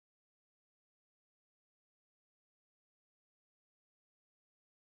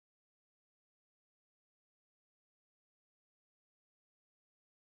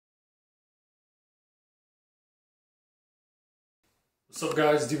What's up,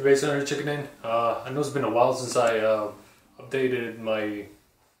 guys? Deep Base Hunter checking in. I know it's been a while since I updated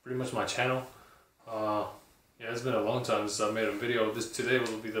pretty much my channel. Yeah, it's been a long time since I made a video. This today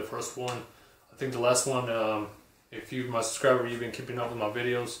will be the first one. I think the last one, if you're my subscriber, you've been keeping up with my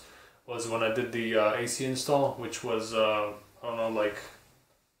videos, was when I did the AC install, which was I don't know, like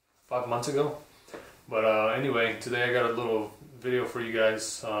 5 months ago. But anyway, today I got a little video for you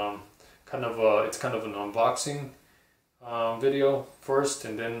guys. It's kind of an unboxing video first,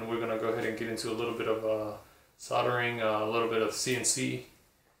 and then we're gonna go ahead and get into a little bit of soldering, a little bit of CNC.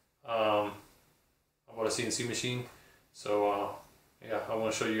 I bought a CNC machine, so yeah, I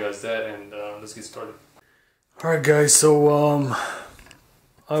want to show you guys that, and let's get started. Alright guys, so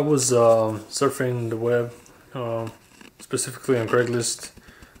I was surfing the web, specifically on Craigslist,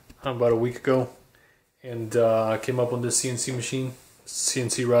 about a week ago, and I came up on this CNC machine,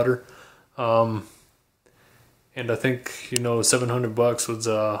 CNC router. And I think, you know, $700 was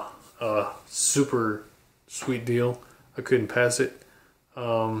a super sweet deal. I couldn't pass it,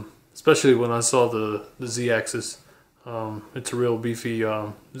 especially when I saw the Z-axis. It's a real beefy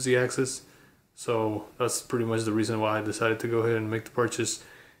Z-axis, so that's pretty much the reason why I decided to go ahead and make the purchase.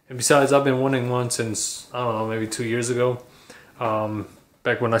 And besides, I've been wanting one since, I don't know, maybe 2 years ago.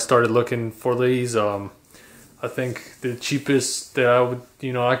 Back when I started looking for these, I think the cheapest that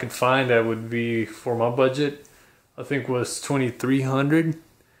I could find that would be for my budget, I think was $2,300,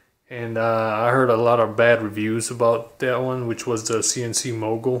 and I heard a lot of bad reviews about that one, which was the CNC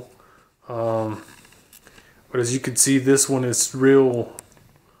Mogul. But as you can see, this one is real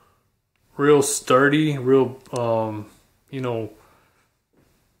sturdy, real you know,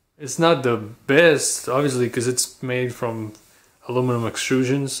 it's not the best, obviously, because it's made from aluminum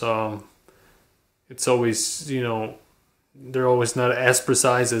extrusions. It's always, you know, they're always not as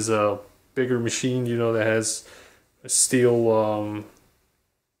precise as a bigger machine, you know, that has steel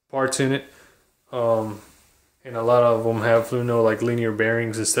parts in it, and a lot of them have, you know, like linear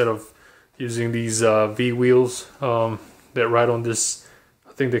bearings instead of using these V wheels that ride on this.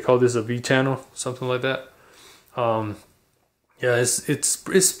 I think they call this a V channel, something like that. Yeah,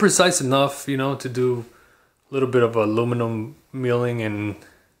 it's precise enough, you know, to do a little bit of aluminum milling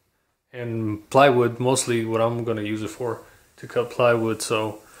and plywood, mostly what I'm gonna use it for, to cut plywood.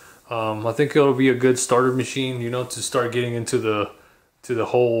 So I think it'll be a good starter machine, you know, to start getting into the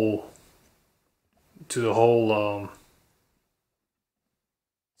whole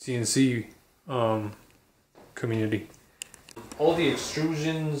CNC community. All the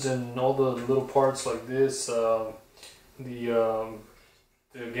extrusions and all the little parts like this, the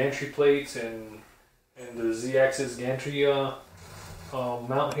gantry plates and the Z-axis gantry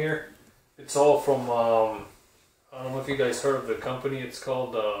mount here, it's all from I don't know if you guys heard of the company. It's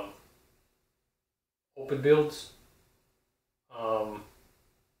called Openbuilds, and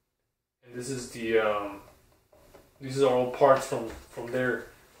this is these are all parts from their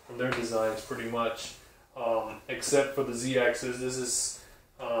designs, pretty much, except for the Z-axis. This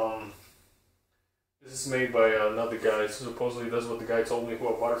is made by another guy. So supposedly that's what the guy told me who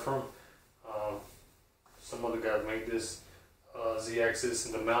I bought it from. Some other guy made this Z-axis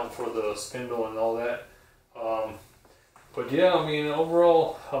and the mount for the spindle and all that. But yeah, I mean,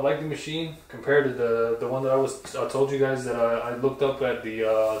 overall, I like the machine compared to the one that I told you guys that I looked up at the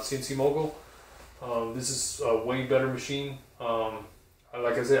CNC Mogul. This is a way better machine.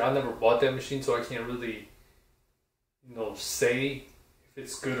 Like I said, I never bought that machine, so I can't really, you know, say if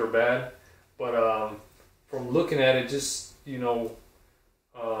it's good or bad. But from looking at it, just, you know,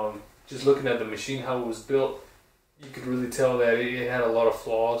 just looking at the machine, how it was built, you could really tell that it had a lot of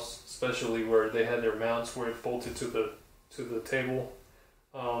flaws, especially where they had their mounts where it bolted to the table.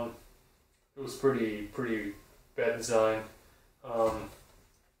 It was pretty bad design.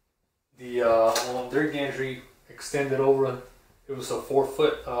 Their gantry extended over. It was a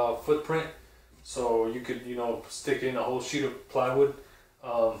 4-foot footprint, so you could, you know, stick in a whole sheet of plywood.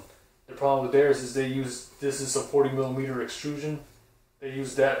 The problem with theirs is this is a 40mm extrusion. They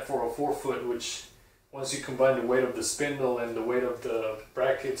use that for a 4-foot, which, once you combine the weight of the spindle and the weight of the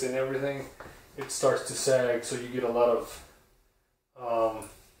brackets and everything, it starts to sag, so you get a lot of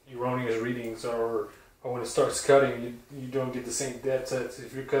erroneous readings, or when it starts cutting, you don't get the same depth as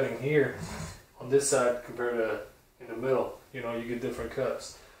if you're cutting here on this side compared to in the middle. You know, you get different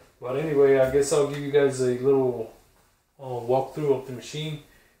cuts. But anyway, I guess I'll give you guys a little walkthrough of the machine,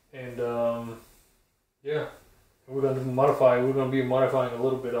 and yeah, we're gonna modify. We're gonna be modifying a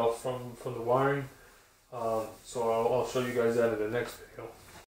little bit off from the wiring. So I'll show you guys that in the next video.